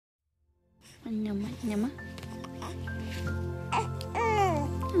Nyama, nyama.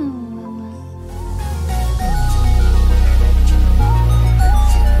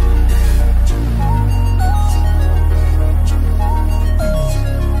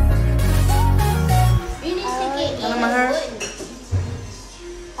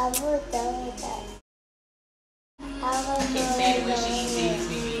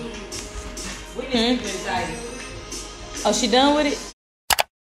 Oh, she done with it?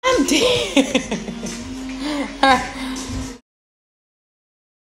 I'm dead.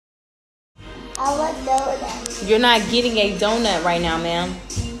 I want donut. You're not getting a donut right now, ma'am.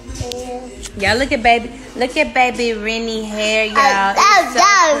 Y'all look at baby. Look at baby Rennie hair, y'all.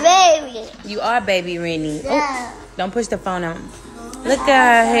 Baby. You are baby Rennie. No. Oh, don't push the phone out. Look at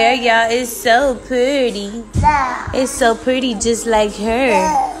her hair, y'all. It's so pretty. No. It's so pretty, just like her.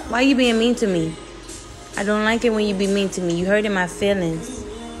 No. Why you being mean to me? I don't like it when you be mean to me. You hurting my feelings.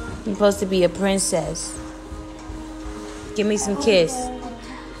 You're supposed to be a princess. Give me some kiss.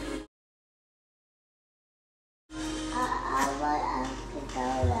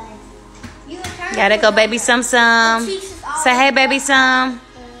 Gotta go, baby Sum Sum. Say hey, baby Sum.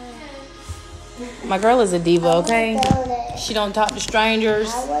 My girl is a diva, okay? She don't talk to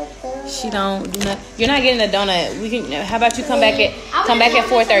strangers. She don't do nothing. You're not getting a donut. We can. How about you come back at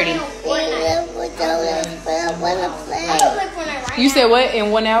 4:30? You said what?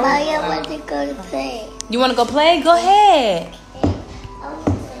 In 1 hour? I want to go to play. You want to go play? Go ahead.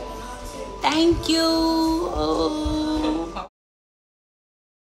 Thank you. Oh.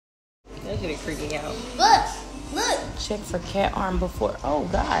 Look at it freaking out. Look. Check for cat arm before. Oh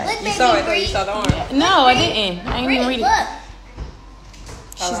God. Look, You saw it though. You saw the arm. No, I didn't. I didn't even read it. Look.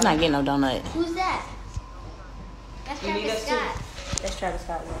 She's not getting no donut. Who's that? That's Travis Scott. That's Travis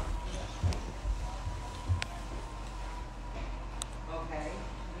Scott.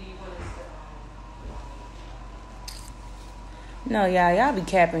 No, y'all be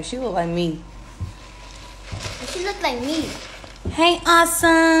capping. She look like me. She look like me. Hey,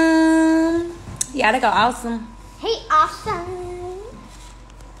 awesome. Y'all go awesome. Hey, awesome.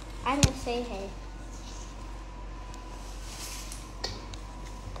 I didn't say hey.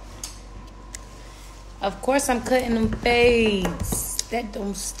 Of course, I'm cutting them fades. That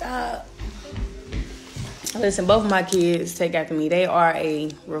don't stop. Listen, both of my kids take after me. They are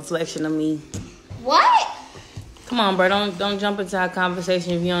a reflection of me. What? Come on, bro. Don't jump into our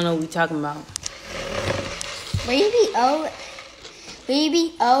conversation if you don't know what we talking about. Baby O.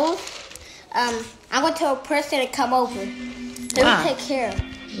 I'm gonna tell a person to come over. They will take care of.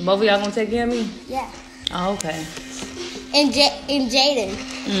 Both of y'all gonna take care of me? Yeah. Oh, okay. And Jaden.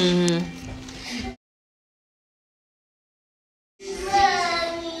 Mm-hmm.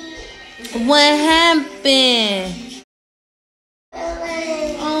 What happened?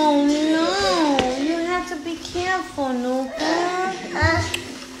 Oh no! You have to be careful, Nuka. I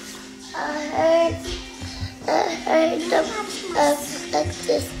heard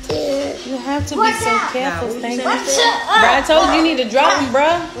this too. You have to be so careful. Thank you. Bro, I told you need to drop him, bro.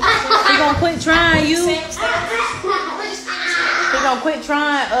 He gonna quit trying you. He gonna quit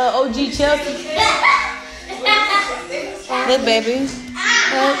trying OG Chelsea. Look, baby.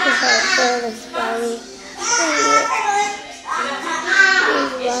 I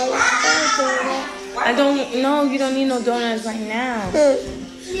don't know. You don't need no donuts right now.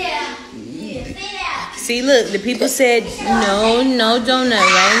 Yeah. See, look. The people said no donut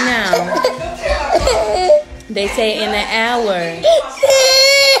right now. They say in an hour.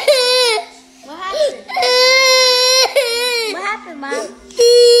 What happened? What happened, Mom?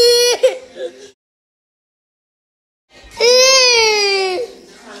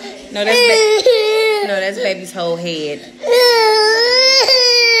 No, that's baby's whole head.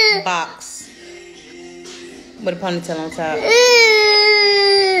 Box with a ponytail on top.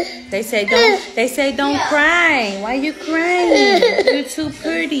 They say don't cry. Why you crying? You're too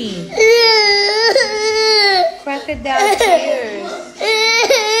pretty. Crocodile tears.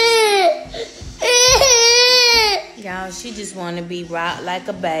 Y'all, she just wanna be rocked like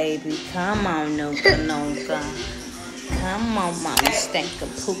a baby. Come on, Nuka. Come on, mommy, stank a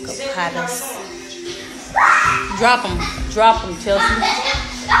puka pottas. Drop him, Chelsea.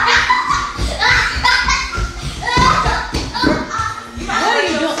 What are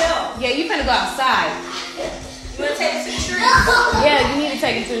you doing? Yeah, you finna go outside. You wanna take it to the street? Yeah, you need to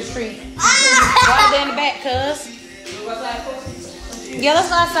take it to the street. Right there in the back, cuz. Yeah, let's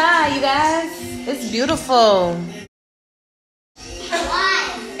go outside, you guys. It's beautiful.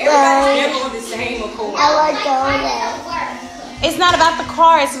 Everybody's never on the same accord. I want donut. It's not about the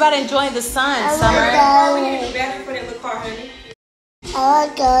car. It's about enjoying the sun, Summer. We need to be better for that little car, honey. I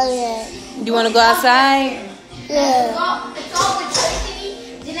want to go there. You want to go outside? Yeah. It's all the chasing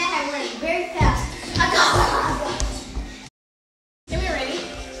me. Then I have to run very fast. I go. Come here, ready?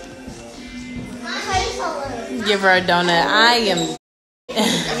 Give her a donut. I am.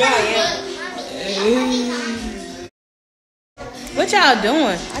 What y'all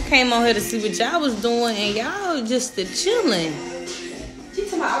doing? I came on here to see what y'all was doing, and y'all just chilling. She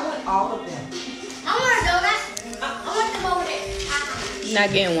told me I want all of them. I want a donut. I want them over there. Not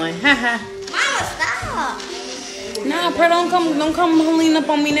getting one. Haha. Mama, stop. Nah, bro, don't come lean up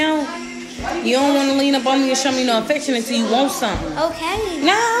on me now. You don't want to lean up on me and show me no affection until you want something. Okay.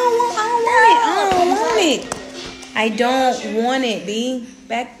 No, I don't want it, B.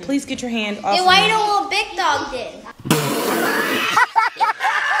 Back, please get your hand off. Then why you don't want big dog then?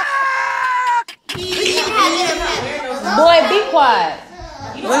 Boy, be quiet.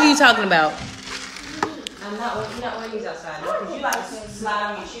 What are you talking about? You're not wearing these outside. Because you like to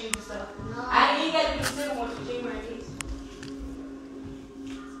slide on your shoes and stuff. You got to be still once you wearing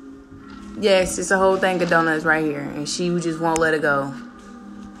these. Yes, it's a whole thing of donuts right here, and she just won't let it go.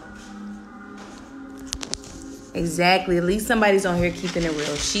 Exactly. At least somebody's on here keeping it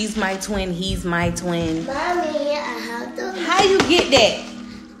real. She's my twin. He's my twin. Mommy, I have to. How you get that?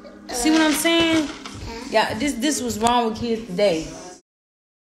 See what I'm saying? Yeah, this was wrong with kids today.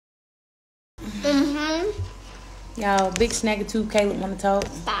 Y'all, big snagger tooth. Caleb want to talk.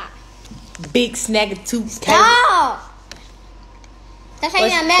 Stop. Big snagger tooth. Caleb. Stop. That's how you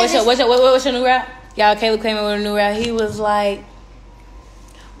got mad. What's your new rap? Y'all, Caleb came in with a new rap. He was like,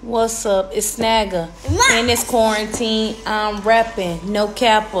 "What's up? It's Snagger. In this quarantine, I'm rapping. No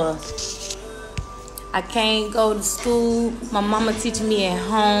capper. I can't go to school. My mama teaching me at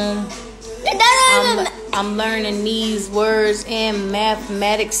home. I'm learning these words in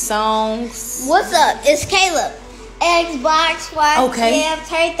mathematics songs." What's up? It's Caleb. Xbox One. Okay. Yeah,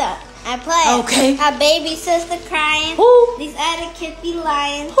 turned up. I play. Okay. My baby sister crying. Who? These other kids be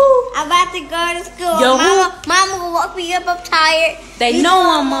lying. Who? I'm about to go to school. Yo, Mama will walk me up. I'm tired. They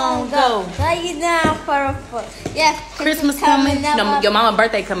know I'm on go. Lay you down for a foot. Yeah. Christmas coming. Your mama's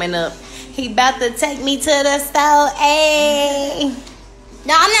birthday coming up. He about to take me to the store. Ayy.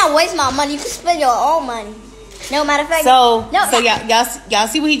 No, I'm not wasting my money. You can spend your own money. No matter of fact. So y'all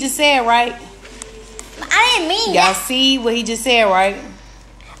see what he just said, right? I didn't mean Y'all that. see what he just said, right?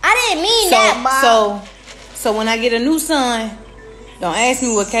 I didn't mean that, Mom. So when I get a new son, don't ask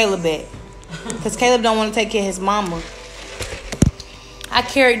me where Caleb at, cause Caleb don't want to take care of his mama. I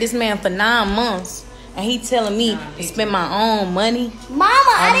carried this man for 9 months, and he telling me to spend my own money on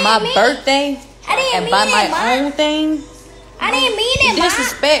my birthday and buy my own thing. I didn't mean it, Mom.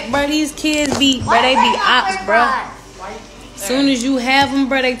 Disrespect, bro. These kids be, bro. They be ops, bro. Soon as you have them,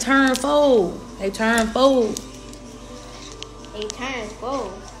 bro, they turn fold. They turn fold. They turn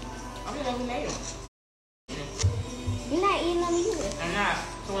fold. I'm the one who made them. You're not eating them either. I'm not.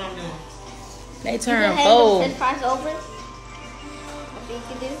 So what I'm doing? They turn fold. French fries over. I think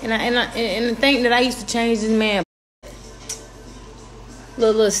you do. And the thing that I used to change this man,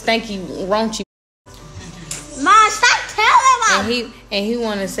 little stanky raunchy. Mom, stop telling him. And he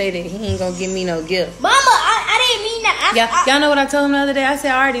want to say that he ain't gonna give me no gift. Mama, I didn't mean that. Y'all know what I told him the other day? I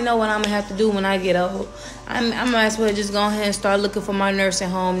said I already know what I'm gonna have to do when I get old. I might as well just go ahead and start looking for my nursing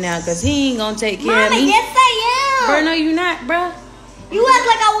home now, cause he ain't gonna take care of me. Yes, I am. Bro, no, you not, bro. You act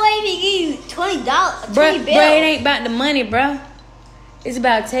like I won't even give you $20, Bro, $20 it ain't about the money, bro. It's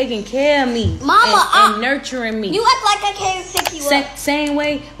about taking care of me, Mama, and nurturing me. You act like I can't pick you up. Same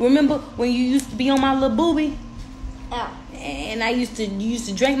way. Remember when you used to be on my little booby? Oh. And you used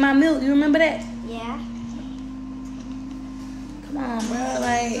to drink my milk. You remember that? Yeah. Come on, bro.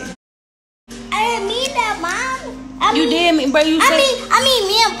 Like, I didn't mean that, Mom. You did mean, bro. You said. I mean,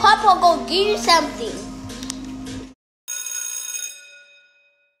 me and Papa go give you something.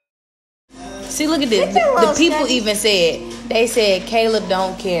 See, look at this. The people even said, they said Caleb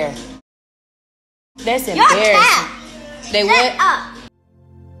don't care. That's embarrassing. You're a cat. They Shut what? up.